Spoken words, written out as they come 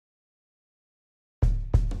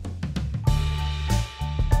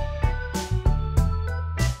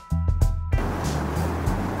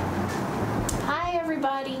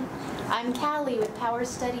I'm Callie with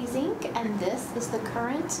PowerStudies Inc., and this is the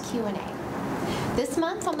current Q&A. This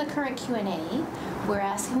month on the current Q&A, we're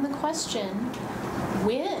asking the question,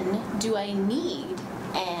 when do I need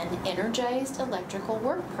an Energized Electrical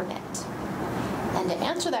Work Permit? And to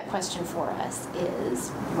answer that question for us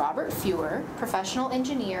is Robert Fuhr, professional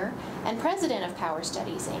engineer and president of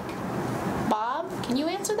PowerStudies Inc. Bob, can you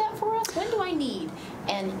answer that for us? When do I need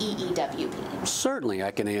an EEWP? Certainly,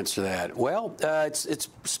 I can answer that. Well, it's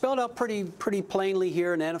spelled out pretty plainly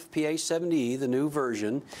here in NFPA 70E, the new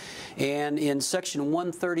version, and in section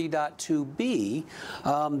 130.2b,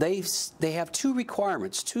 they have two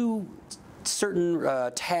requirements, two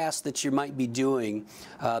certain tasks that you might be doing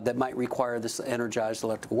that might require this Energized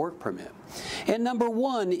Electrical Work Permit. And number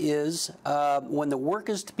one is when the work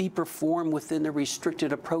is to be performed within the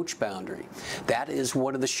restricted approach boundary. That is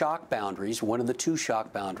one of the shock boundaries, one of the two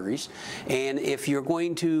shock boundaries. And if you're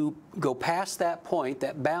going to go past that point,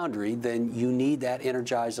 that boundary, then you need that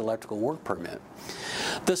Energized Electrical Work Permit.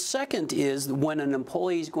 The second is when an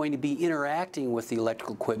employee is going to be interacting with the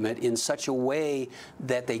electrical equipment in such a way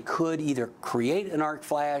that they could either create an arc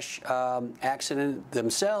flash accident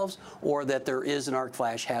themselves or that there is an arc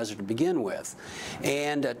flash hazard to begin with.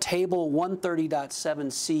 And Table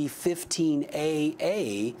 130.7C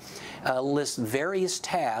 15AA lists various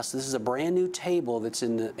tasks. This is a brand new table that's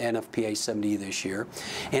in the NFPA 70 this year,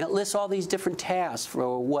 and it lists all these different tasks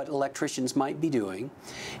for what electricians might be doing,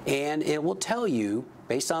 and it will tell you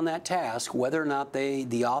based on that task whether or not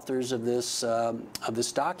the authors of this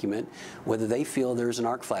document, whether they feel there's an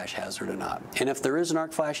arc flash hazard or not. And if there is an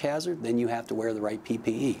arc flash hazard, then you have to wear the right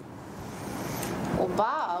PPE. Well,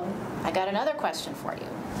 Bob, I got another question for you.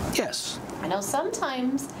 Yes. I know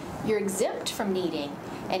sometimes you're exempt from needing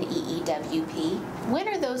an EEWP. When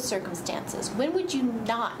are those circumstances? When would you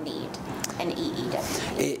not need an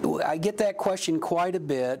EEWP? I get that question quite a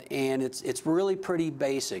bit, and it's really pretty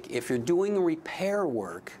basic. If you're doing repair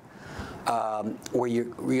work, where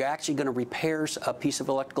you're actually going to repair a piece of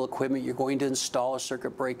electrical equipment, you're going to install a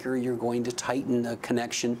circuit breaker, you're going to tighten a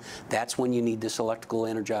connection, that's when you need this electrical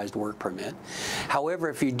energized work permit. However,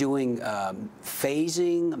 if you're doing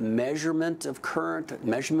phasing, measurement of current,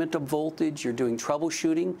 measurement of voltage, you're doing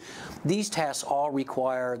troubleshooting, these tasks all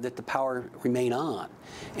require that the power remain on.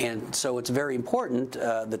 And so it's very important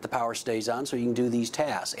that the power stays on so you can do these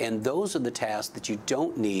tasks. And those are the tasks that you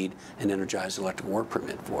don't need an energized electrical work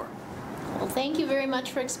permit for. Well, thank you very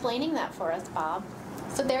much for explaining that for us, Bob.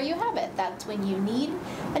 So there you have it. That's when you need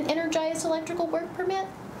an Energized Electrical Work Permit,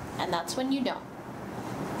 and that's when you don't.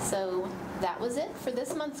 So that was it for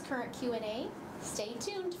this month's current Q&A. Stay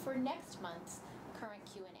tuned for next month's current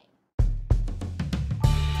Q&A.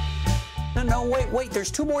 No, wait, there's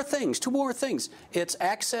two more things. It's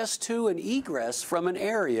access to and egress from an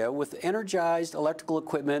area with energized electrical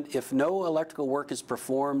equipment if no electrical work is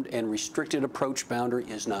performed and restricted approach boundary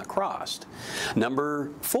is not crossed. Number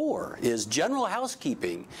 4 is general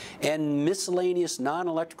housekeeping and miscellaneous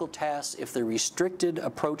non-electrical tasks if the restricted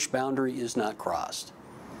approach boundary is not crossed.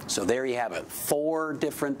 So there you have it, 4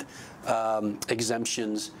 different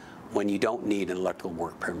exemptions when you don't need an electrical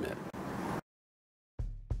work permit.